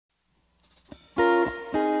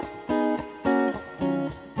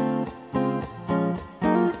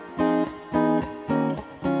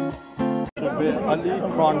with Ali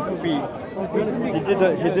Quran Speaks.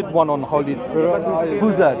 He did one on Holy Spirit.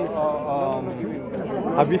 Who's that?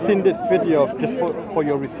 Have you seen this video just for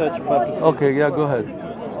your research purposes? Okay, yeah, go ahead.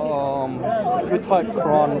 If you type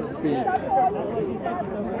Quran Speaks,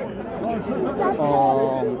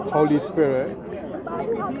 Holy Spirit.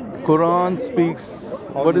 Quran speaks.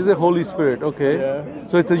 What is it? Holy Spirit. Okay. Yeah.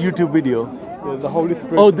 So it's a YouTube video. Yeah, the Holy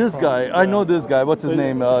Spirit. Oh, this guy. I know this guy. What's his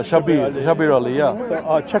name? Shabir Ali. Yeah.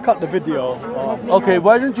 So check out the video. Okay.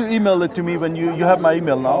 Why don't you email it to me when you have my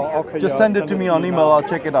email now? Okay, Just yeah, send it to me on email. I'll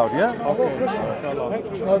check it out. Yeah.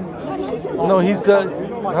 Okay. No, he's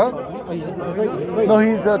huh? No,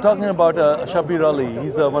 he's talking about Shabir Ali.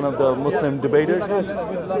 He's one of the Muslim debaters,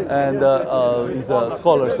 and he's a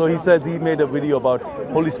scholar. So he said he made a video about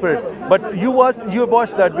Holy Spirit. But you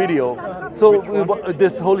watched that video. So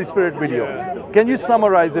this Holy Spirit video. Yeah. Can you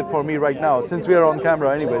summarize it for me right now, since we are on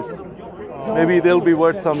camera, anyways? Maybe they'll be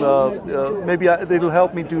worth some. Maybe it'll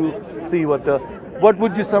help me to see what. What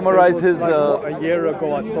would you summarize his? A year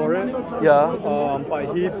ago I saw it. Yeah.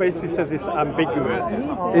 But he basically says it's ambiguous.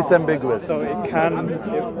 It's ambiguous. So it can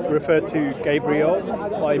refer to Gabriel,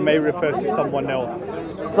 or it may refer to someone else.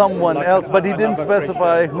 Someone Like else, but he didn't another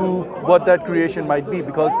specify creation. what that creation might be,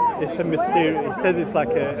 because It's a mystery. He says it's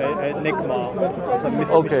like an enigma.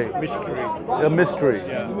 It's a Okay. mystery. a mystery.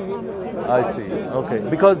 Yeah. I see. Okay.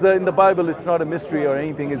 Because in the Bible, it's not a mystery or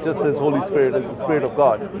anything. It just says Holy Spirit. It's the Spirit of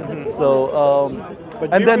God. So,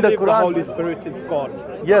 But and you then the believe the Quran. Holy Spirit is God.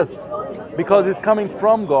 Yes, because it's coming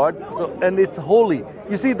from God. So, and it's holy.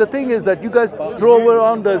 You see, the thing is that you guys throw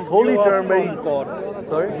around this holy You are term. from God.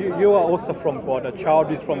 Sorry. You are also from God. A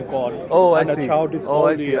child is from God. Oh, I and see. A child is Oh,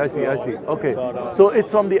 I holy see. I as see. I well. see. Okay. But, So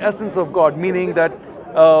it's from the essence of God, meaning that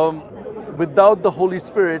without the Holy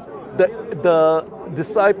Spirit, the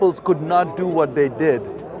disciples could not do what they did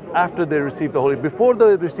after they received the Holy. Before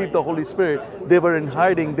they received the Holy Spirit, they were in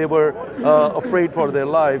hiding. They were afraid for their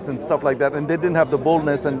lives and stuff like that, and they didn't have the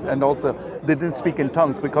boldness, and also they didn't speak in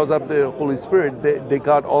tongues. Because of the Holy Spirit, they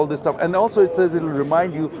got all this stuff. And also it says it'll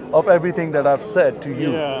remind you of everything that I've said to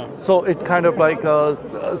you. Yeah. So it kind of like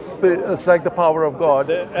it's like the power of God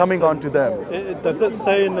coming onto them. Does it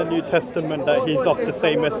say in the New Testament that he's of the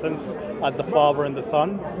same essence as the Father and the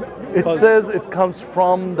Son? It says it comes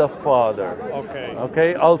from the Father. Okay.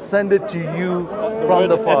 Okay, I'll send it to you from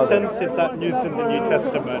the Father. Essence is that used in the New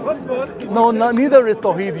Testament? No, neither is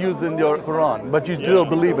Tawheed used in your Quran, but you still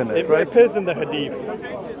believe in it, It right? appears in the Hadith.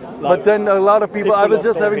 But then a lot of people, I was of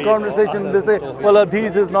just having Tawheed, conversation, they say, Tawheed. well,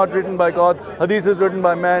 Hadith is not written by God, Hadith is written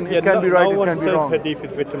by man, it can be right, no it one can be says wrong. Hadith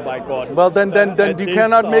is written by God. Well, then you Hadiths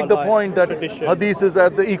cannot make are the like point that tradition. Hadith is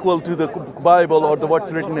equal to the Bible or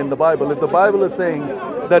what's written in the Bible. If the Bible is saying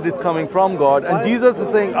that it's coming from God, and Jesus is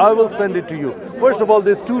saying, I will send it to you. First of all,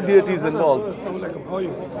 there's two deities involved.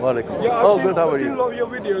 Walaikum. Yeah, Oh, good, how are I've seen a you? lot of your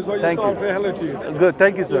videos. I Thank used to you. say hello to you. Good,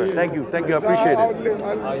 thank you, sir. Thank you, I appreciate I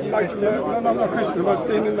it. like to learn. No, I'm not Christian. I've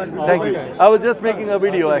seen it like Thank you. I was just making a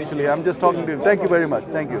video actually. I'm just talking to you. Thank you very much.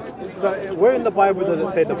 Thank you. So where in the Bible does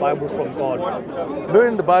it say the Bible is from God? Where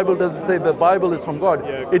in the Bible does it say the Bible is from God?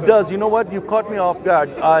 Yeah, It does. You know what? You caught me off guard.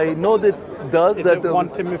 I know that it does. Is that it 1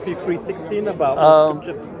 Timothy 3:16 about all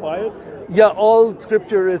scripture inspired? Yeah, all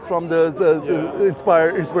scripture is from the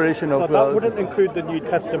inspiration So of. that wouldn't include the New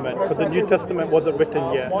Testament, because the New Testament wasn't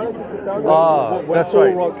written yet. When That's Paul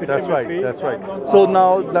right. wrote to That's Timothy, right. That's right. So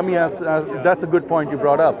now let me ask. That's a good point you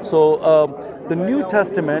brought up. So the New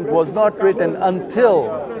Testament was not written until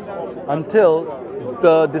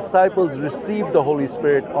the disciples received the Holy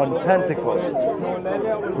Spirit on Pentecost,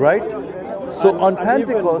 right? So on and even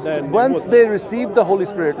Pentecost, then, it once wasn't. they received the Holy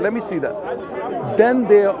Spirit, let me see that. Then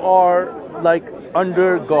they are like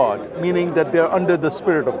under God, meaning that they're under the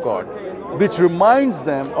Spirit of God, which reminds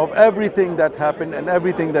them of everything that happened and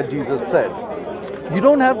everything that Jesus said. You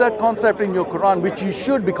don't have that concept in your Quran, which you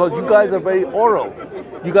should, because you guys are very oral.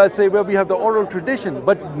 You guys say, well, we have the oral tradition,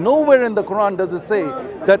 but nowhere in the Quran does it say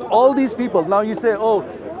that all these people, now you say, oh,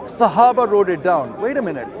 Sahaba wrote it down. Wait a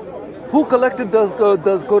minute. Who collected the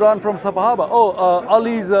Quran from Sahaba? Oh,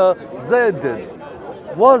 Ali's Zayd did.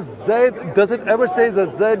 Was Zayd, does it ever say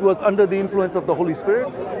that Zayd was under the influence of the Holy Spirit?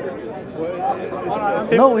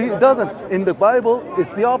 No, he doesn't. In the Bible,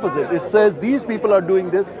 it's the opposite. It says these people are doing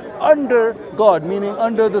this under God, meaning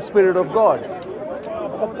under the Spirit of God.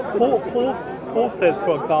 Paul says,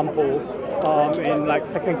 for example, in like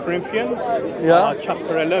 2 Corinthians,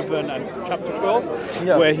 chapter 11 and chapter 12,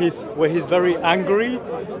 where he's very angry,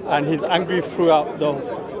 and he's angry throughout the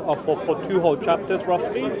for 2 whole chapters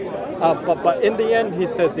roughly. But in the end, he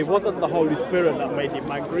says it wasn't the Holy Spirit that made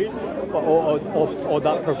him angry, or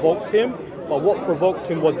that provoked him. But what provoked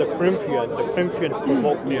him was the Corinthians. The Corinthians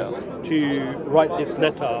provoked him to write this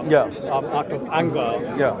letter out of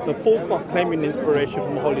anger. So Paul's not claiming inspiration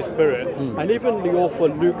from the Holy Spirit. And even the author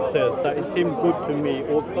Luke says that it seemed good to me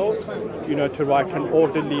also, to write an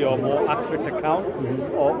orderly or more accurate account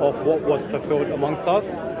of what was fulfilled amongst us.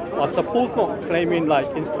 So Paul's not claiming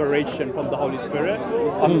like inspiration from the Holy Spirit.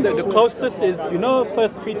 The closest is,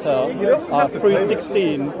 1 Peter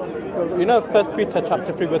 3:16. 1 Peter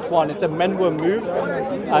chapter 3 verse 1, it said men were moved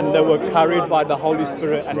and they were carried by the Holy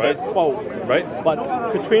Spirit and they spoke.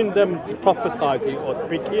 But between them prophesying or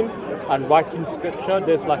speaking and writing scripture,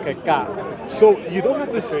 there's like a gap. So you don't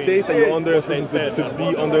have to state that you're under inspiration to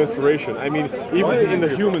be under inspiration. I mean, even in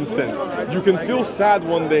the human sense, you can feel sad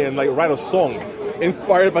one day and like write a song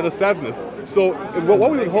inspired by the sadness. So what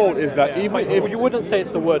we would hold is that even if you wouldn't say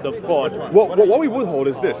it's the word of God. What we would hold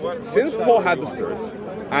is this: since Paul had the Spirit,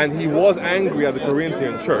 and he was angry at the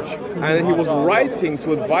Corinthian church, and he was writing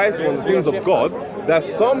to advise them on the things of God, that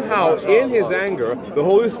somehow in his anger, the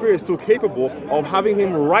Holy Spirit is still capable of having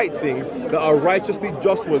him write things that are righteously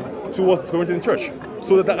just towards the Corinthian church.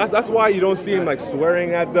 So that's why you don't see him like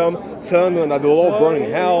swearing at them, telling them that they'll all burn in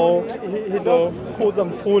hell. He does call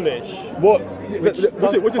them foolish. Which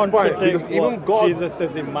is fine, because even God... Jesus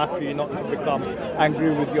says in Matthew not to become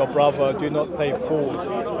angry with your brother, do not say fool.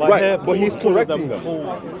 But he's correcting them.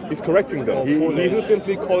 He's correcting them. He isn't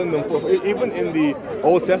simply calling them fools. Even in the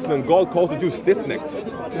Old Testament, God calls the Jews stiff-necked.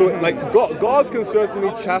 So like God can certainly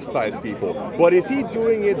chastise people, but is he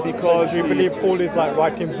doing it because... Do you believe Paul is like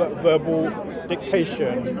writing verbal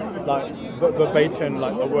dictation, like verbatim,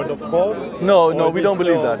 like the word of God? No, we don't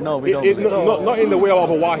believe that. No, we don't. Not in the way of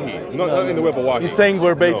a wahi. Not in the way of a wahi. He's saying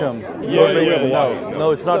verbatim.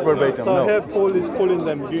 No, it's not verbatim. So here Paul is calling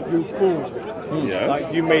them you fools. Yes.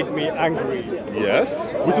 Like you made me angry.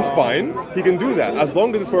 Yes, which is fine. He can do that as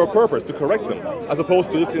long as it's for a purpose, to correct them, as opposed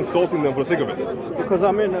to just insulting them for the sake of it. Because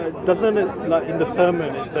I mean, doesn't it, like in the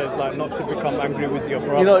sermon it says like not to become angry with your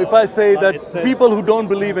brother? If I say that people who don't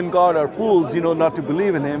believe in God are fools, not to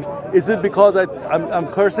believe in Him, is it because I'm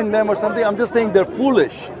cursing them or something? I'm just saying they're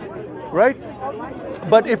foolish, right?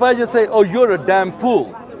 But if I just say, oh, you're a damn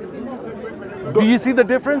fool, do you see the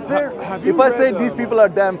difference there? If I say these people are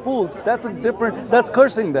damn fools, that's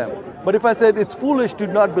cursing them. But if I say it's foolish to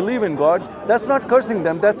not believe in God, that's not cursing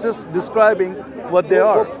them, that's just describing what they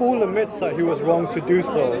are. But Paul admits that he was wrong to do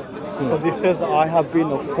so, because he says, I have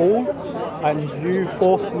been a fool and you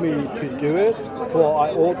forced me to do it, for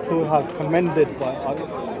I ought to have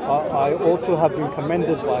I ought to have been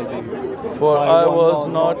commended by you. For I was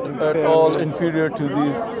not at all inferior to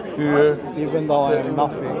these here, even though I am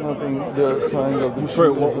nothing. The signs of the... Sorry,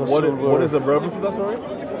 what is the relevance of that, sorry?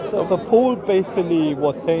 So Paul basically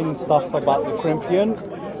was saying stuff about the Corinthians,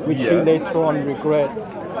 which he later on regrets.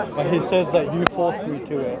 But he says that you forced me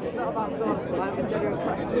to it.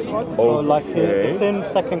 So like it's in 2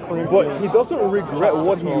 Corinthians. But he doesn't regret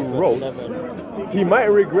what he wrote. He might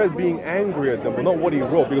regret being angry at them, but not what he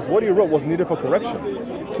wrote, because what he wrote was needed for correction.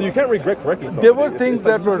 So you can't regret correcting something. There were things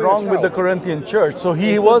that were wrong with the Corinthian church. So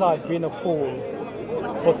he was... I've been a fool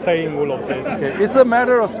for saying all of this. Okay. It's a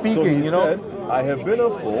matter of speaking, so he said, I have been a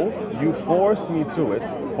fool, you forced me to it,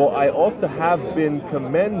 for I ought to have been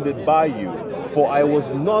commended by you, for I was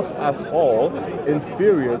not at all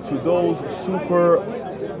inferior to those super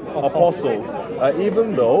apostles,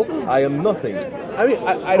 even though I am nothing. I mean,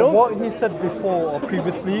 I don't... What he said before or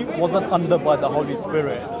previously wasn't under by the Holy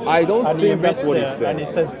Spirit. I don't think that's what he said. And he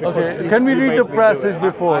says, okay, can we read the passage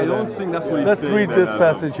before? I don't think that's what he's Let's saying. read this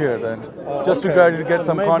passage here then, just to get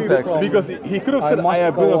some context. Because he could have said, I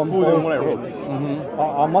have been a fool in what I wrote.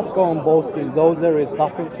 I must go on boasting, though there is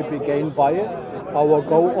nothing to be gained by it. I will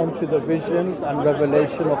go on to the visions and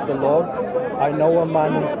revelation of the Lord. I know a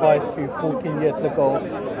man in Christ who 14 years ago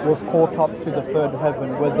was caught up to the third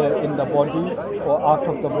heaven, whether in the body or out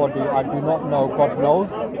of the body, I do not know, God knows.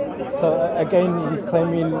 So again, he's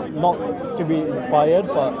claiming not to be inspired,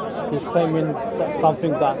 but he's claiming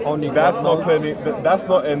something that only God knows. That's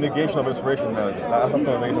not a negation of inspiration, man. That's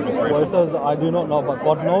not a negation of inspiration. Well, it says, I do not know, but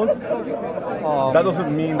God knows. That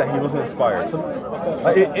doesn't mean that he wasn't inspired.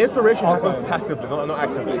 Inspiration happens passively, not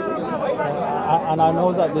actively. And I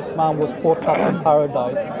know that this man was caught up in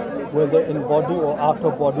paradise, whether in body or out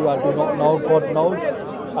of body, I do not know, God knows.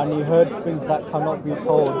 And he heard things that cannot be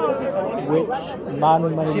told, which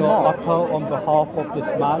man may not utter on behalf of this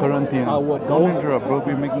man. Corinthians, I will don't interrupt, bro.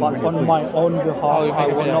 We're making but on my own behalf, I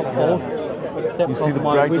will not boast, except you see the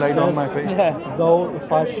bright light on my face? Though if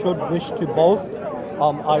I should wish to boast,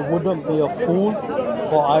 I wouldn't be a fool,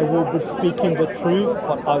 for I will be speaking the truth,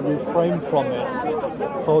 but I refrain from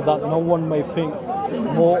it, so that no one may think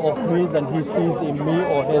more of me than he sees in me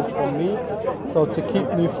or hears from me. So to keep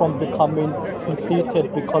me from becoming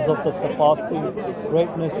conceited because of the surpassing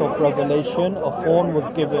greatness of revelation, a thorn was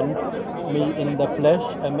given me in the flesh,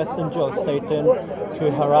 a messenger of Satan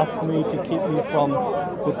to harass me, to keep me from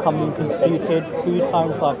becoming conceited. 3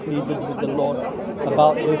 times I pleaded with the Lord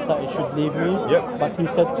about this, that it should leave me. But he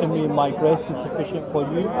said to me, my grace is sufficient for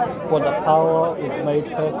you, for the power is made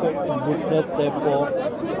perfect in weakness. Therefore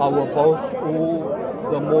I will boast all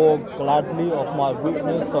the more gladly of my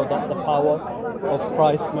weakness, so that the power of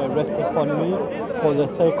Christ may rest upon me. For the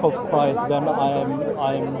sake of Christ, then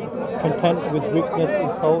I am content with weakness,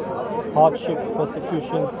 insults, hardships,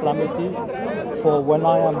 persecutions, calamities. For when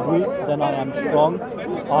I am weak, then I am strong.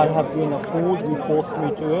 I have been a fool, you forced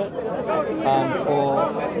me to it. And for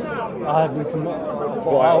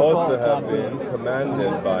I ought to have been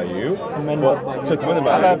commanded by you.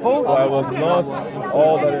 For I was not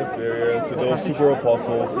all that inferior to those super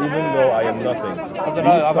apostles, even though I am nothing.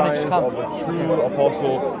 These signs of a true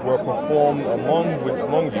apostle were performed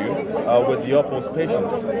among you with the utmost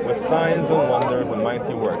patience, with signs and wonders and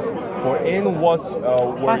mighty works. For in what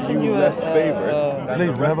were you less favored,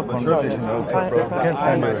 please have a conversation.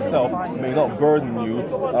 I myself may not burden you.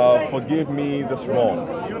 Forgive me this wrong.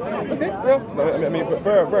 Okay, yeah, I mean,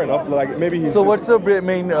 fair enough. Like maybe he's. So what's the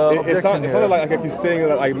main objection it sounded like he's saying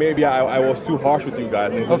that like maybe I was too harsh with you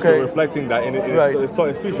guys, and he's just reflecting that in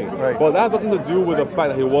his speaking. Right. But that has nothing to do with the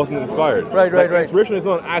fact that he wasn't inspired. Right. Inspiration is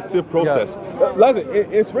not an active process. Listen,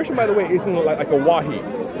 inspiration, by the way, isn't like a wahi.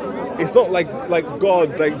 It's not like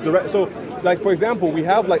God like direct. So. Like for example, we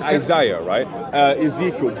have like Isaiah, right?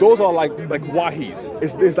 Ezekiel. Those are like wahis.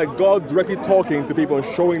 It's like God directly talking to people and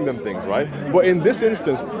showing them things, right? But in this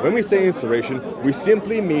instance, when we say inspiration, we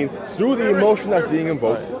simply mean through the emotion that's being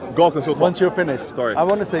invoked, God can still talk. Once you're finished, sorry, I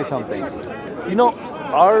want to say something. You know,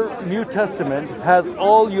 our New Testament has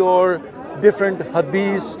all your different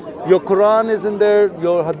hadiths. Your Quran is in there.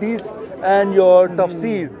 Your hadiths and your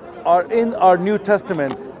tafsir are in our New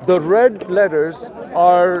Testament. The red letters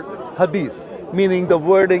are hadith, meaning the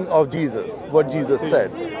wording of Jesus, what Jesus said,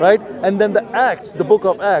 right? And then the Acts, the book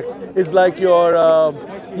of Acts, is like your,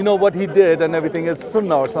 what he did and everything is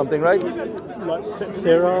Sunnah or something, right? Like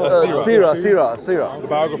Sirah. Sirah. The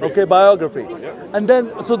biography. Okay, biography. And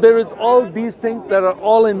then, so there is all these things that are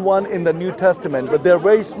all in one in the New Testament, but they're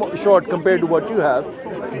very short compared to what you have,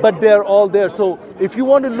 but they're all there. So if you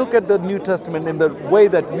want to look at the New Testament in the way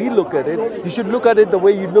that we look at it, you should look at it the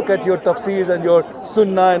way you look at your tafsirs and your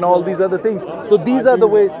Sunnah and all these other things. So these are the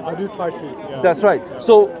ways. I do try to. Yeah. That's right.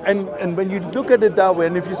 So, and when you look at it that way,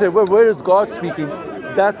 and if you say, well, where is God speaking?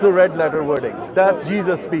 That's the red letter wording. That's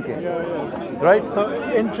Jesus speaking. Right? So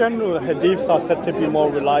in general, hadiths are said to be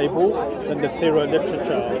more reliable than the Sirah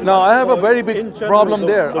literature. Now, I have a very big problem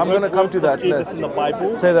there. I'm going to come to that list. In the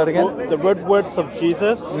Bible, say that again. The red words of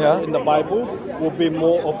Jesus in the Bible will be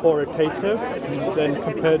more authoritative than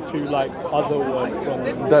compared to like other words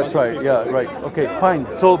from. That's right. Yeah. Right. Okay. Fine.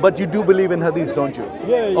 So, but you do believe in hadiths, don't you?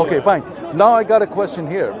 Yeah. Okay. Fine. Now I got a question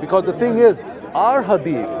here, because the thing is, our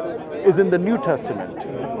hadith is in the New Testament,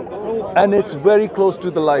 and it's very close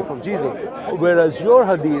to the life of Jesus, whereas your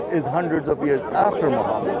hadith is hundreds of years after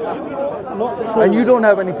Muhammad. Not true. And you don't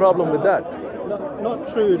have any problem with that.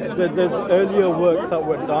 Not true. There's earlier works that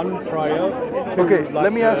were done prior to. Okay, like,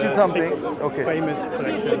 let me ask you something. Okay. Famous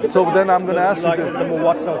collection. So then I'm going to ask like you this. the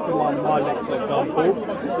Muwatta of Imam Malik, for example.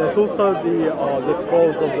 There's also the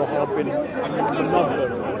scrolls of Wahab bin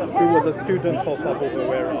Munabbar, who was a student of Abu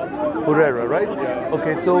Huraira, right? Yeah.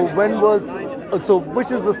 Okay, so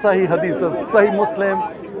which is the Sahih Hadith? The Sahih Muslim,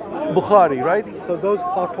 Bukhari, right? So those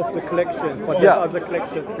part of the collection, but there's other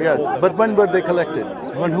collections. Yes, but when were they collected?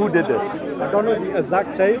 Who did it? I don't know the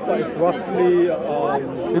exact date, but it's roughly.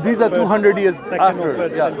 These are 200 years after.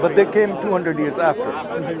 Yeah, but they came 200 years after,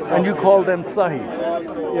 and you call them Sahih.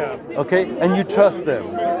 Yeah. Okay, and you trust them.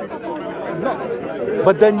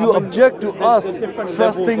 But then you object to us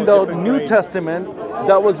trusting the New Testament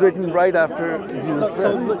that was written right after Jesus.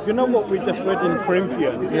 So you know what we just read in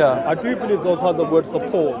Corinthians? Yeah. I do believe those are the words of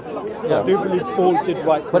Paul. So I do believe Paul did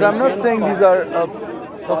write. But I'm not saying these are.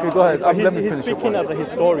 Okay, go ahead. Let me finish. He's speaking as a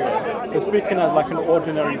historian. He's speaking as like an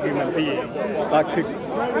ordinary human being. Like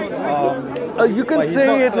you can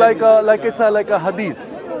say it like a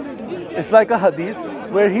hadith. It's like a hadith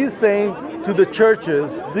where he's saying to the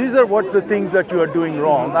churches, these are what the things that you are doing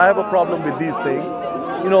wrong. I have a problem with these things,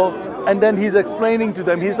 and then he's explaining to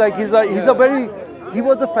them. He was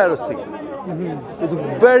a Pharisee. He's a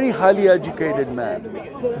very highly educated man,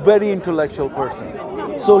 very intellectual person.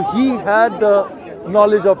 So he had the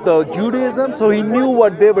knowledge of the Judaism, so he knew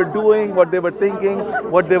what they were doing, what they were thinking,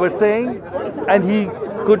 what they were saying, and he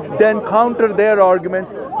could then counter their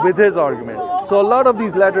arguments with his argument. So a lot of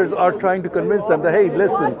these letters are trying to convince them that, hey,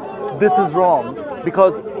 listen, this is wrong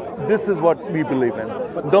because this is what we believe in.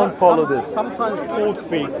 But Don't follow this. Sometimes Paul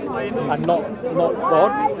speaks and not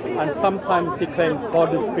God, and sometimes he claims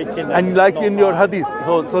God is speaking. And like in your hadith,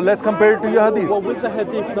 so let's compare it to your hadith. Well, with the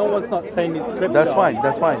hadith, no one's not saying it's scripture. That's fine.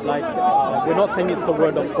 That's fine. Like we're not saying it's the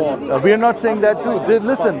word of God. We're not saying that too.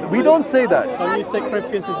 Listen, we don't say that. When we say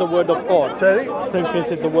Corinthians is the word of God, Sorry?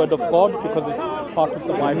 Corinthians is the word of God because it's part of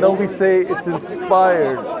the Bible. No, we say it's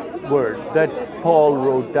inspired word that Paul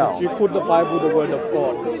wrote down. You call the Bible the word of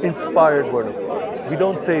God. Inspired word of God. We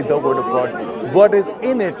don't say the word of God. What is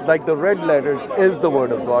in it, like the red letters, is the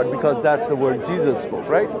word of God because that's the word Jesus spoke,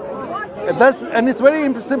 right? And it's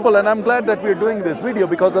very simple, and I'm glad that we're doing this video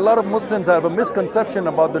because a lot of Muslims have a misconception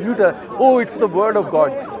about the New Testament. Oh, it's the word of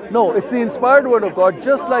God. No, it's the inspired word of God,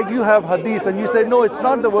 just like you have hadith and you say, no, it's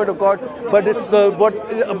not the word of God, but it's what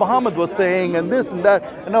Muhammad was saying and this and that.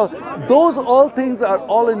 And now, those all things are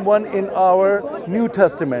all in one in our New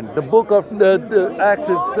Testament. The book of the Acts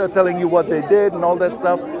is telling you what they did and all that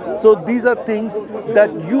stuff. So these are things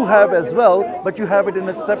that you have as well, but you have it in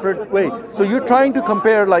a separate way. So you're trying to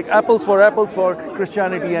compare like apples for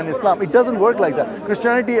Christianity and Islam. It doesn't work like that.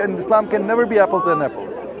 Christianity and Islam can never be apples and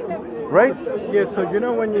apples. Right? Yeah, so you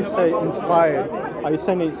know when you say inspired, are you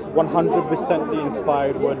saying it's 100% the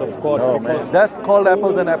inspired word of God? Oh man, that's called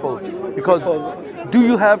apples and apples. Because do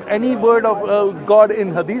you have any word of God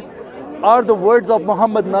in Hadith? Are the words of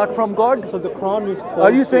Muhammad not from God? So the Quran is quoted.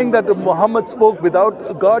 Are you saying that Muhammad spoke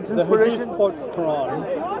without God's inspiration? The Hadith quotes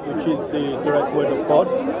Quran, which is the direct word of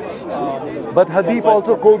God. But Hadith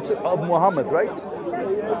also quotes Muhammad, right?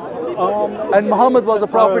 And Muhammad was a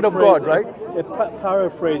prophet of God, right? It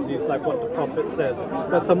paraphrases like what the Prophet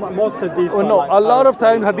says. So most hadiths no, like a lot of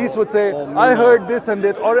times hadiths would say, I heard this and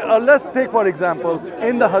that. Or let's take for example,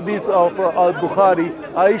 in the hadith of Al-Bukhari,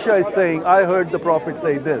 Aisha is saying, I heard the Prophet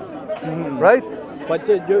say this, right? But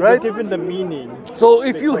you're giving the meaning. So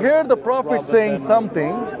if you hear the Prophet saying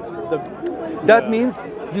something, that means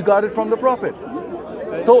you got it from the Prophet.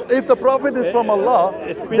 So if the Prophet is from Allah,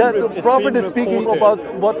 the Prophet is speaking about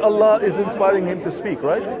what Allah is inspiring him to speak,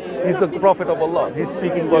 right? He's the Prophet of Allah. He's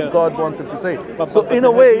speaking what God wants him to say. So in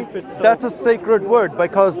a way, that's a sacred word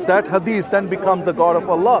because that hadith then becomes the God of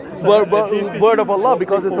Allah, word of Allah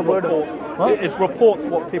because it's the word of Allah. It reports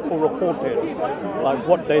what people reported, like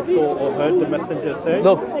what they saw or heard the messenger say.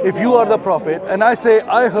 Look, if you are the Prophet and I say,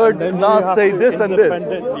 I heard Nas say this and this.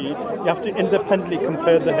 You have to independently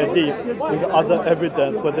compare the hadith with other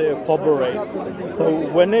evidence, whether it corroborates. So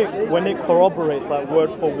when it corroborates like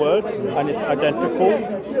word for word and it's identical,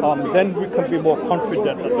 then we can be more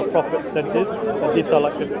confident that the Prophet said this, that these are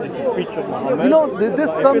like this is a speech of Muhammad. You know, this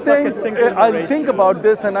is something I think about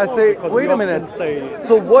this and I say, wait a minute.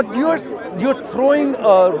 So what you're throwing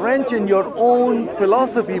a wrench in your own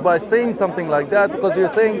philosophy by saying something like that because you're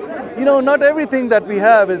saying, you know, not everything that we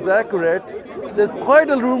have is accurate. There's quite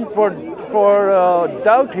a room for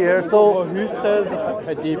doubt here. So who says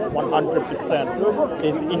hadith 100%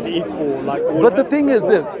 is equal? Like, but the thing is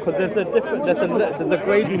this, because there's a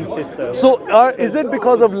grading system. So is it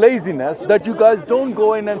because of laziness that you guys don't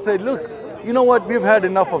go in and say, look, you know what, we've had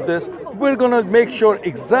enough of this. We're gonna make sure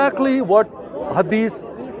exactly what hadith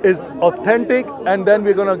is authentic, and then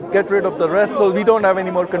we're gonna get rid of the rest so we don't have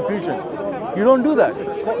any more confusion. You don't do that.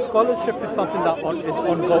 Scholarship is something that is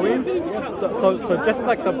ongoing. So just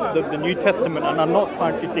like the New Testament, and I'm not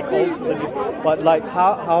trying to dig holes, but like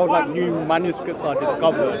how like new manuscripts are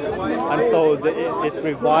discovered, and so it's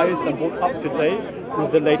revised and brought up to date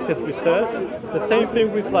with the latest research. The same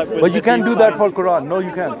thing with like. But you can't do that for Quran. No,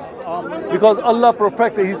 you can't. Because Allah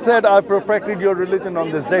perfected. He said, "I perfected your religion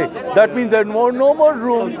on this day." That means there's no more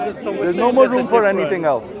room. There's no more room for anything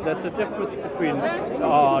else. There's a difference between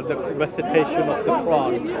the recitation of the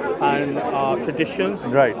Quran and traditions.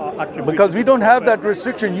 Right. Because we don't have that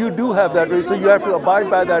restriction. You do have that, so you have to abide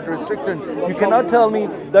by that restriction. You cannot tell me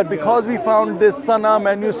that because we found this Sana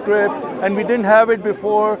manuscript and we didn't have it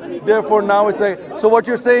before, therefore now it's like. So what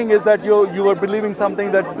you're saying is that you were believing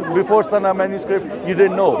something that before Sana manuscript you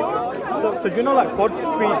didn't know. So you know, like God's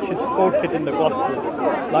speech is quoted in the Gospels,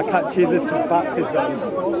 like at Jesus'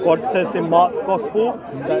 baptism. God says in Mark's Gospel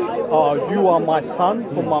that you are my son,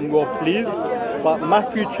 whom I'm well pleased. But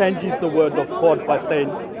Matthew changes the word of God by saying,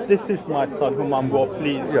 this is my son, whom I'm well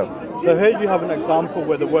pleased. Yeah. So here you have an example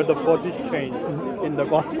where the word of God is changed in the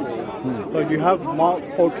Gospel. So you have Mark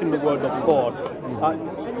quoting the word of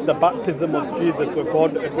God. the baptism of Jesus, where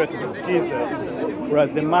God addresses Jesus,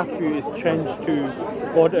 whereas in Matthew it's changed to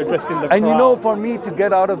God addressing the crowd. And you know, for me to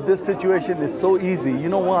get out of this situation is so easy. You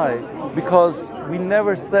know why? Because we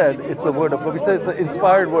never said it's the word of God. We said it's the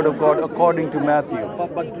inspired word of God according to Matthew.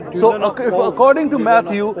 So if according to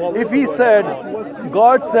Matthew, if he said,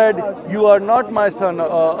 God said, you are not my son,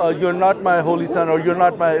 you're not my holy son, or you're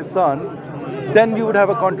not my son, then you would have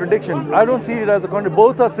a contradiction. I don't see it as a contradiction.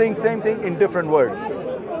 Both are saying same thing in different words.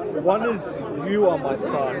 One is, you are my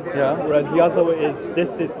son, whereas the other is,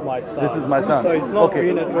 this is my son. This is my son. So it's not okay.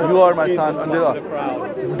 being addressed You are my to son. Jesus, not to the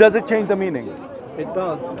crowd. Does it change the meaning? It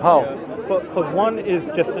does. How? Because one is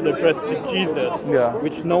just an address to Jesus,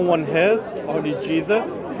 which no one hears, only Jesus.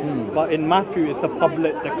 But in Matthew, it's a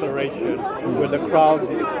public declaration where the crowd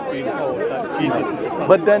is being told that Jesus is the Son.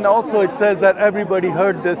 But then also it says that everybody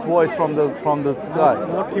heard this voice from the sky.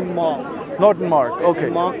 Not in Mark. Not in Mark. Okay.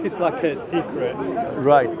 In Mark is like a secret.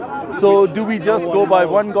 Right. So do we just go by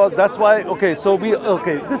one God? That's why. Okay. So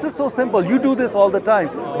this is so simple. You do this all the time.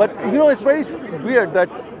 But you know, it's very weird that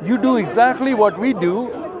you do exactly what we do,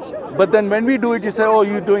 but then when we do it, you say, "Oh,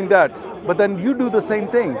 you're doing that." But then you do the same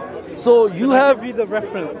thing. So you have. Give you the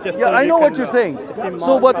reference. Just yeah, so I know can, what you're saying.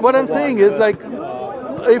 So what I'm saying is like,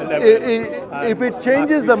 if it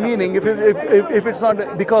changes the meaning, if it's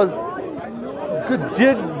not, because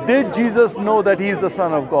did Jesus know that he's the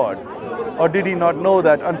Son of God, or did he not know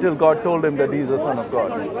that until God told him that he's the Son of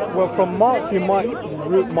God? Well, from Mark, you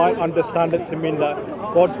might understand it to mean that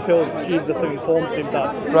God tells Jesus and informs him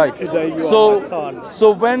that today you are my son.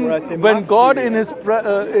 So when God in his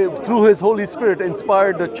through his Holy Spirit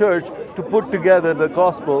inspired the church to put together the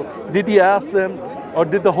gospel, did he ask them, or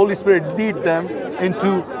did the Holy Spirit lead them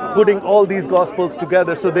into putting all these gospels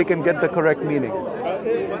together so they can get the correct meaning?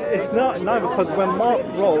 It's not, because when Mark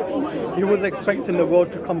wrote, he was expecting the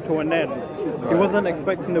world to come to an end. He wasn't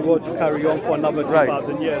expecting the world to carry on for another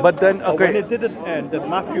 2,000 years. But then, when it didn't end, then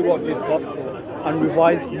Matthew wrote his gospel and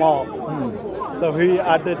revised Mark. So he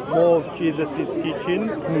added more of Jesus'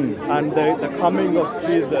 teachings, and the coming of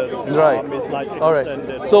Jesus is like extended. All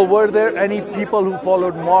right. So were there any people who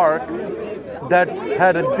followed Mark that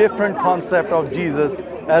had a different concept of Jesus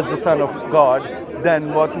as the Son of God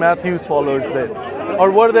than what Matthew's followers did? Or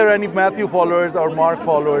were there any Matthew followers or Mark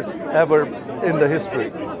followers ever in the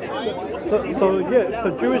history?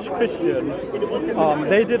 So Jewish Christians,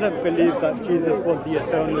 they didn't believe that Jesus was the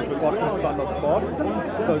eternal begotten Son of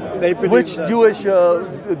God. So they believed. Which Jewish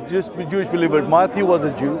believer? Matthew was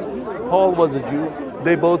a Jew, Paul was a Jew.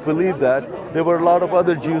 They both believed that. There were a lot of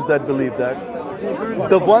other Jews that believed that.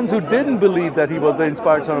 The ones who didn't believe that he was the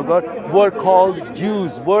inspired Son of God were called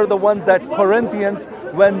Jews, were the ones that Corinthians,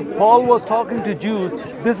 when Paul was talking to Jews,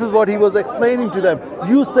 this is what he was explaining to them.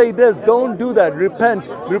 You say this, don't do that, repent.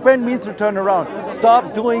 Repent means to turn around.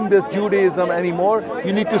 Stop doing this Judaism anymore.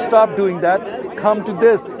 You need to stop doing that. Come to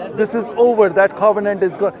this. This is over. That covenant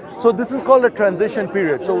is gone. So this is called a transition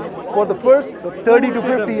period. So for the first 30 to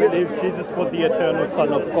 50 years, believe Jesus was the eternal Son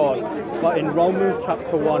of God. But in Romans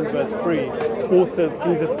chapter 1 verse 3, Paul says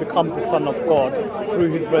Jesus becomes the Son of God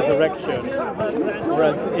through his resurrection.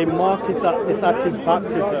 Whereas in Mark, it's at his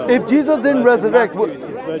baptism. If Jesus didn't resurrect, his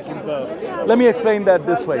virgin birth. Let me explain that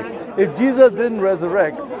this way. If Jesus didn't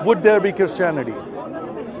resurrect, would there be Christianity?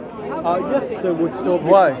 Yes, there would still be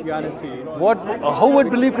Christianity. Who would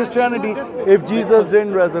believe Christianity if Jesus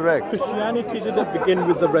didn't resurrect? Christianity didn't begin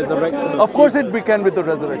with the resurrection of course Jesus. It began with the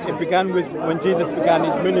resurrection. It began with when Jesus began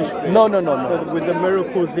his ministry. No. So with the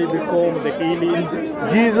miracles he performed, the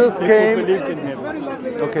healings, Jesus came. Believed in him.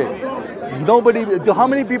 Okay. How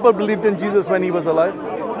many people believed in Jesus when he was alive?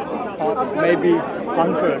 Maybe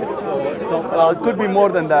hundreds. So it's not it could be more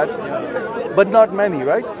than that. But not many,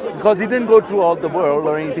 right? Because he didn't go through all the world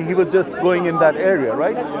or anything. He was just going in that area,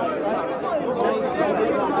 right?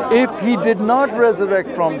 If he did not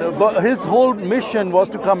resurrect but his whole mission was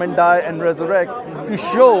to come and die and resurrect to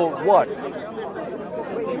show what?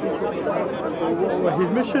 Well, his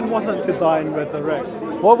mission wasn't to die and resurrect.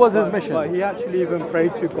 What was his mission? But he actually even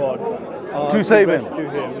prayed to God. To save him,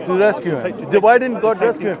 to rescue him. Why didn't God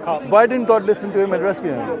rescue him? Why didn't God listen to him and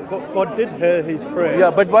rescue him? God did hear his prayer.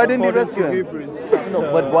 Yeah, but why didn't he rescue him? No,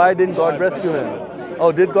 but why didn't God rescue him?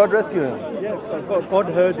 Oh, did God rescue him? Yeah, God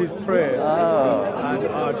heard his prayer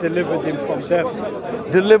and delivered him from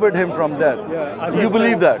death. Delivered him from death. Yeah, you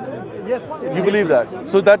believe that? Yes. You believe that?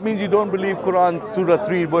 So that means you don't believe Quran Surah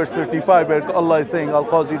 3 verse 55 where Allah is saying, I'll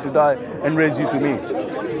cause you to die and raise you to me.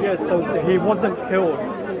 Yes, so he wasn't killed.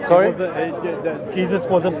 Sorry? Jesus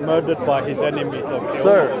wasn't murdered by his enemies or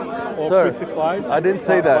killed or crucified. I didn't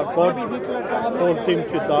say that. But God caused him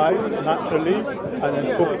to die naturally and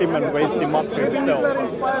then took him and raised him up to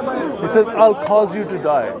himself. He says, I'll cause you to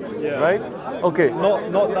die. Right? Okay.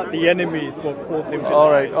 Not that the enemies will cause him to die.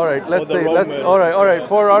 All right. All right.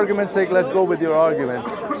 For argument's sake, let's go with your argument.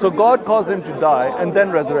 So God caused him to die and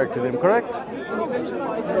then resurrected him, correct?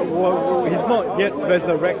 Well, he's not yet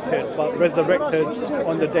resurrected, but resurrected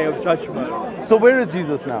on the day of judgment. So where is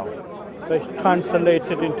Jesus now? So it's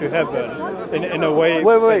translated into heaven in a way.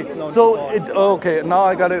 Wait. So okay, now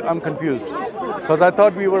I'm confused because I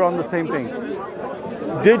thought we were on the same thing.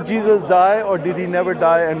 Did Jesus die or did he never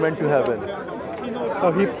die and went to heaven?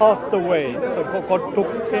 So he passed away. So God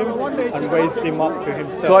took him and raised him up to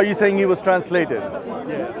himself. So are you saying he was translated?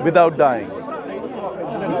 Yeah. Without dying?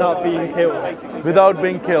 Without being killed. Without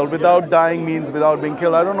being killed. Without dying means without being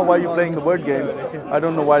killed. I don't know why you're playing the word game. I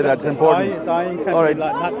don't know why that's important. Dying can be like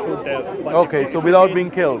natural death. Okay, so without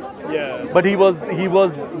being killed. Yeah. But he was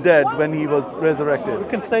dead when he was resurrected. You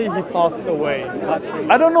can say he passed away. Naturally.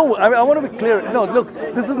 I don't know. I want to be clear. No, look,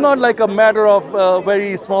 this is not like a matter of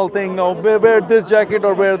very small thing. No, wear this jacket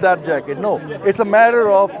or wear that jacket. No, it's a matter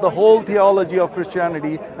of the whole theology of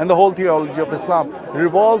Christianity and the whole theology of Islam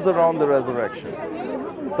revolves around the resurrection.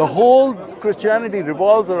 The whole Christianity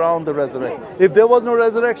revolves around the resurrection. If there was no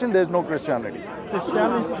resurrection, there's no Christianity.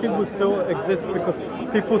 Christianity will still exist because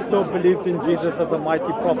people still believed in Jesus as a mighty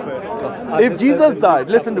prophet. If Jesus died,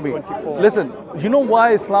 listen to me. Listen, you know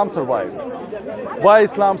why Islam survived? Why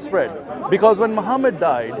Islam spread? Because when Muhammad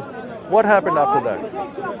died, what happened after that?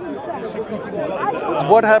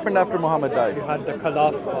 What happened after Muhammad died? You had the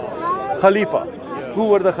Khalifa. Yeah. Who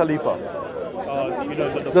were the Khalifa?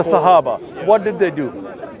 The Sahaba. Yeah. What did they do?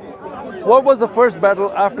 What was the first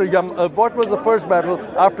battle after the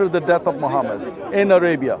death of Muhammad in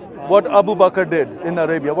Arabia? What Abu Bakr did in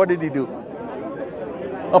Arabia? What did he do?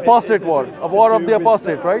 Apostate war. A war of the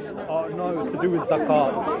apostate, right? No, it was to do with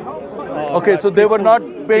zakat. Okay, so they were not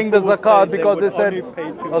paying the zakat because they said,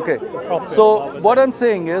 okay. So what I'm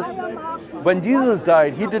saying is, when Jesus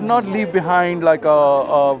died, he did not leave behind like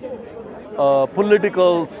a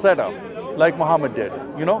political setup like Muhammad did,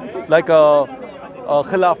 like a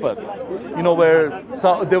khilafat, where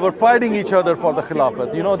they were fighting each other for the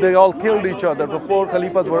khilafat. They all killed each other. The 4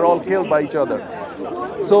 khalifas were all killed by each other.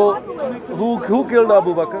 So who killed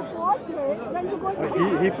Abu Bakr?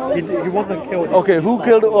 He wasn't killed. Okay, who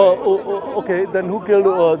killed? Okay, then who killed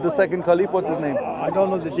the second caliph? What's his name? I don't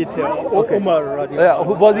know the detail. Okay. Umar. Yeah,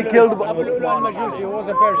 who was he killed? Abu al-Majusi. He was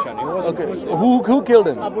a Persian. He was okay. a Muslim. Who killed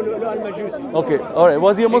him? Abu al-Majusi. Okay, all right.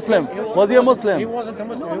 Was he a Muslim? Was he a Muslim? He wasn't a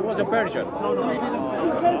Muslim. He was a Persian.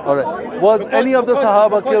 All right. Was any of the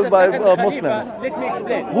Sahaba killed by Muslims? Let me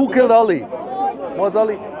explain. Who killed Ali? Was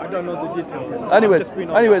Ali? I don't know the details.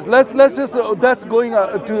 Anyways, let's just that's going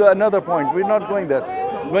to another point. We're not going there.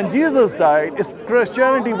 When Jesus died,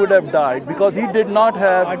 Christianity would have died because he did not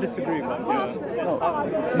have. I disagree, but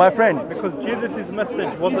no, my friend. Because Jesus'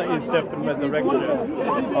 message wasn't his death and resurrection.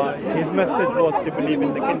 His message was to believe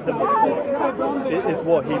in the kingdom of God. It is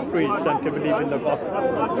what he preached and to believe in the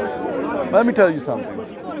gospel. Let me tell you something.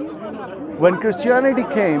 When Christianity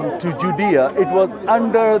came to Judea, it was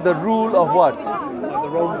under the rule of what? The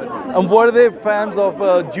Romans. And were they fans of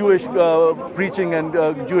Jewish preaching and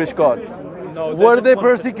Jewish gods? No, were they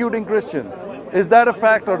persecuting Christians? Is that a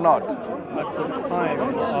fact or not? At the time,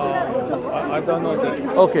 I don't know that.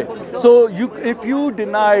 Okay, so if you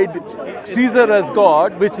denied Caesar as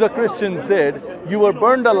God, which the Christians did, you were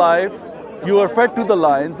burned alive, you were fed to the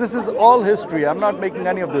lions. This is all history. I'm not making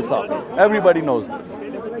any of this up. Everybody knows this.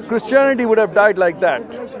 Christianity would have died like that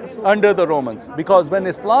under the Romans, because when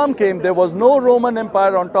Islam came, there was no Roman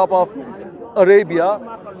Empire on top of Arabia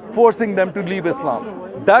forcing them to leave Islam.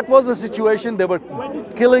 That was the situation. They were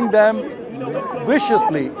killing them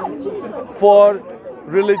viciously for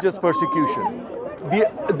religious persecution.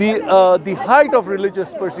 The height of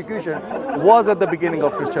religious persecution was at the beginning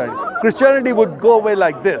of Christianity. Christianity would go away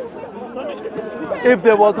like this if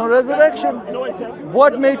there was no resurrection.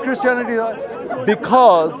 What made Christianity?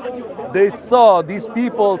 Because they saw, these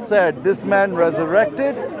people said, this man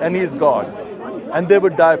resurrected and he's God, and they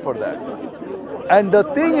would die for that. And the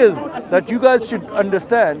thing is that you guys should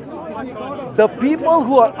understand, the people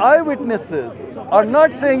who are eyewitnesses are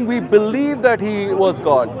not saying we believe that he was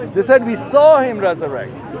God. They said we saw him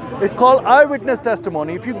resurrect. It's called eyewitness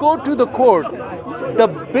testimony. If you go to the court, the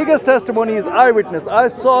biggest testimony is eyewitness. I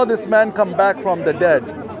saw this man come back from the dead.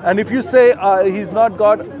 And if you say he's not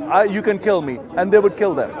God, you can kill me. And they would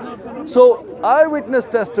kill them. So eyewitness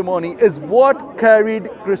testimony is what carried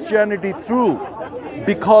Christianity through.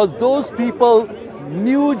 Because those people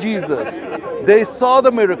knew Jesus. They saw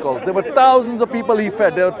the miracles. There were thousands of people he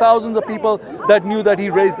fed. There were thousands of people that knew that he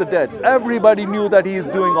raised the dead. Everybody knew that he is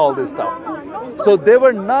doing all this stuff. So they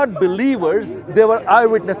were not believers, they were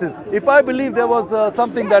eyewitnesses. If I believe there was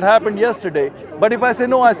something that happened yesterday, but if I say,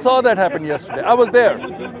 no, I saw that happen yesterday, I was there.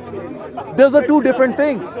 Those are two different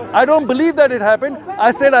things. I don't believe that it happened.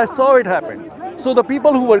 I said I saw it happen. So the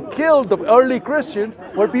people who were killed, the early Christians,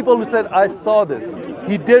 were people who said, I saw this.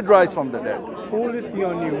 He did rise from the dead. Paul is the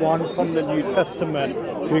only one from the New Testament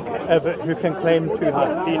who can claim to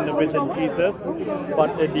have seen the risen Jesus.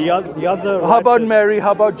 But the other. How about Mary?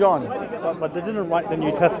 How about John? But they didn't write the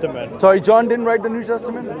New Testament. Sorry, John didn't write the New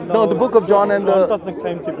Testament? No, the book of John and John doesn't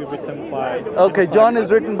claim to be written by. Okay, John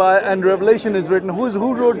is written by, and Revelation is written.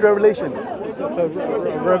 Who wrote Revelation? So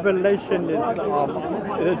Revelation is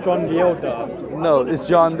John the Elder. No, it's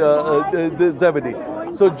John the Zebedee.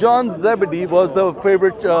 So John Zebedee was the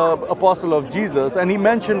favorite apostle of Jesus, and he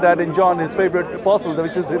mentioned that in John, his favorite apostle,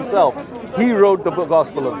 which is himself. He wrote the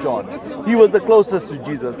Gospel of John. He was the closest to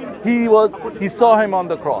Jesus. He saw him on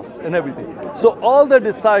the cross and everything. So all the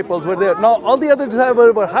disciples were there. Now all the other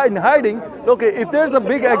disciples were hiding. Okay, if there's a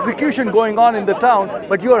big execution going on in the town,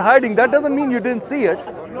 but you are hiding, that doesn't mean you didn't see it.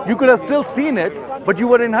 You could have still seen it, but you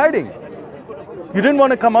were in hiding. You didn't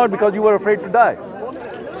want to come out because you were afraid to die.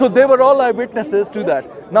 So they were all eyewitnesses to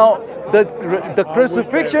that. Now, the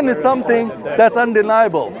crucifixion is something that's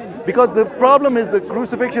undeniable, because the problem is the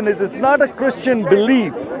crucifixion it's not a Christian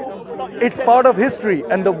belief. It's part of history.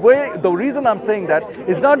 And the reason I'm saying that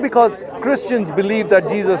is not because Christians believe that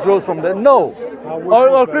Jesus rose from the dead. No.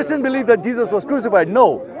 Or Christians believe that Jesus was crucified.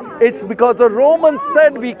 No. It's because the Romans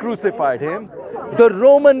said we crucified him.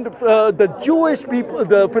 The Jewish people,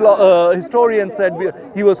 the historians said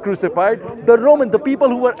he was crucified. The people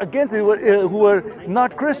who were against him, who were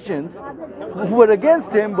not Christians, who were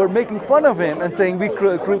against him, were making fun of him and saying we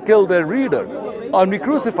killed their leader, and we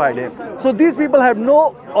crucified him. So these people have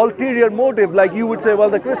no ulterior motive, like you would say, well,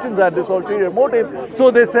 the Christians had this ulterior motive,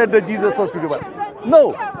 so they said that Jesus was crucified.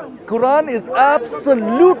 No, Quran is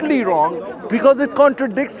absolutely wrong, because it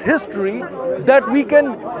contradicts history. That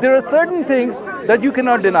there are certain things that you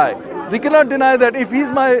cannot deny. We cannot deny that if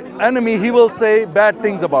he's my enemy, he will say bad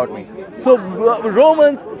things about me. So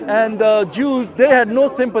Romans and Jews, they had no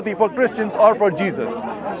sympathy for Christians or for Jesus,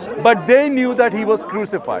 but they knew that he was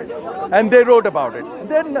crucified, and they wrote about it.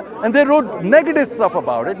 And they wrote negative stuff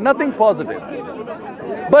about it, nothing positive.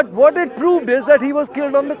 But what it proved is that he was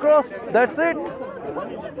killed on the cross. That's it.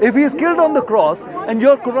 If he is killed on the cross, and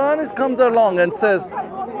your Quran comes along and says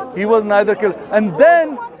he was neither killed, and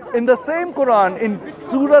then in the same Quran, in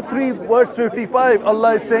Surah 3 verse 55,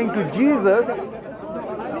 Allah is saying to Jesus,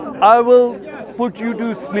 I will put you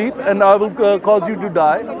to sleep and I will cause you to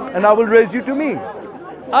die and I will raise you to me.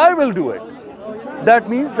 I will do it. That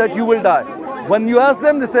means that you will die. When you ask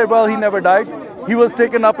them, they say, well, he never died. He was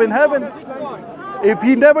taken up in heaven. If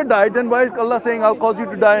he never died, then why is Allah saying, I'll cause you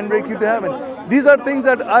to die and take you to heaven? These are things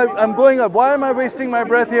that I'm going up. Why am I wasting my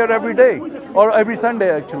breath here every day? Or every Sunday,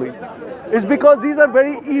 actually? It's because these are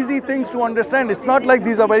very easy things to understand. It's not like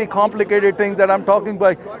these are very complicated things that I'm talking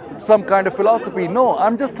by some kind of philosophy. No,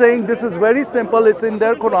 I'm just saying this is very simple. It's in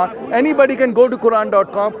their Quran. Anybody can go to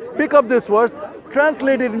Quran.com, pick up this verse,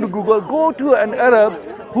 translate it into Google, go to an Arab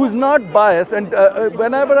who's not biased. And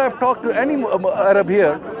whenever I've talked to any Arab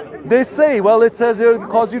here, they say, well, it says it will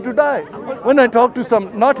cause you to die. When I talk to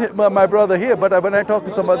some, not my brother here, but when I talk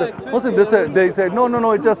to some other Muslim, they say,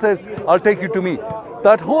 no, it just says, I'll take you to me.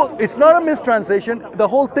 It's not a mistranslation. The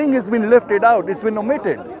whole thing has been lifted out. It's been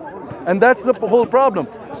omitted. And that's the whole problem.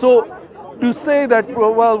 So to say that,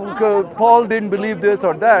 well, Paul didn't believe this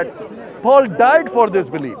or that, Paul died for this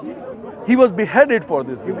belief. He was beheaded for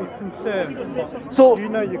this belief. So you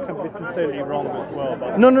know you can be sincerely wrong as well.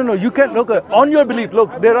 No. You can look on your belief.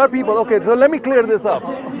 Look, there are people. Okay, so let me clear this up.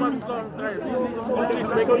 I'm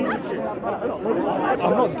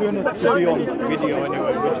not doing it to be on video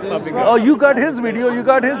anyway. We're just having Oh, you got his video. You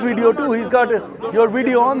got his video too. He's got your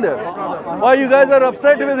video on there. Why you guys are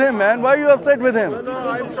upset with him, man? Why are you upset with him?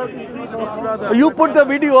 You put the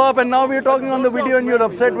video up, and now we're talking on the video, and you're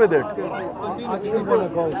upset with it.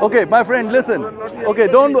 Okay, my friend, listen. Okay,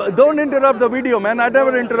 don't interrupt the video, man. I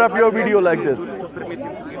never interrupt your video like this.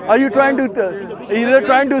 Are you trying to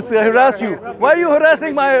harass you? Why are you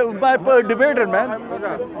harassing my debater, man?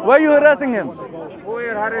 Why are you harassing him?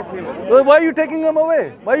 Why are you taking him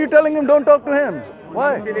away? Why are you telling him don't talk to him?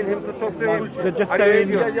 Why? They're just saying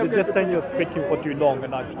you're speaking for too long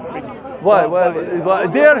and I'm speaking. Why?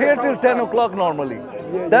 They are here till 10 o'clock normally.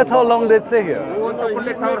 That's how long they stay here. We want to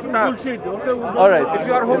protect our staff. All right. If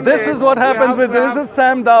you are homeless, This is what happens with this is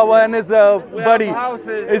Sam Dawa and his buddy.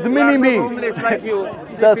 It's Mini Me. Like you.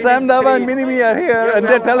 The Sam Dawa and Mini Me are here, and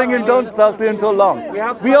they're telling him don't talk to him so long.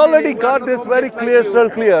 We already got this very clear, still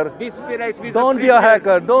clear. Don't be a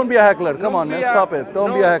hacker. Don't be a heckler. Come on, man, stop it.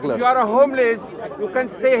 Don't be a heckler. If you are a homeless, you can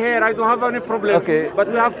stay here. I don't have any problem. Okay. But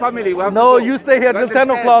we have family. We have No, to go. you stay here till 10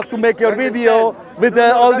 o'clock to make your video with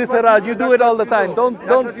all this Raj. You do it all the time. Don't.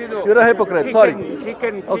 You're a hypocrite. Sorry.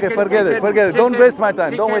 Okay, forget it. Don't waste my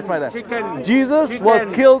time. Don't waste my time. Jesus was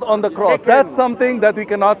killed on the cross. That's something that we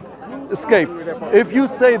cannot escape. If you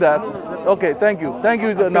say that, okay, thank you,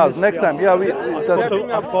 Naz. Next time, yeah,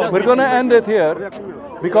 we're gonna end it here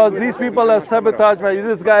because these people have sabotaged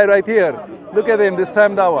this guy right here. Look at him, this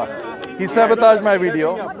Sam Dawa. He sabotaged my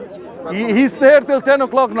video. He's there till 10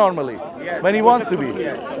 o'clock normally when he wants to be.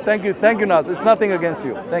 Thank you, Naz. It's nothing against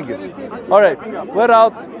you. Thank you. All right, we're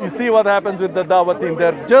out. You see what happens with the Dawa team.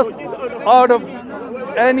 They're just out of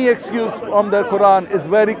any excuse from the Quran is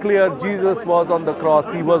very clear. Jesus was on the cross.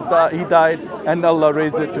 He died, and Allah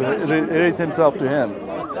raised Himself to him.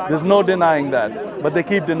 There's no denying that, but they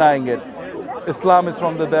keep denying it. Islam is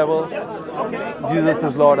from the devil. Jesus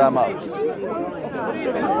is Lord. I'm out.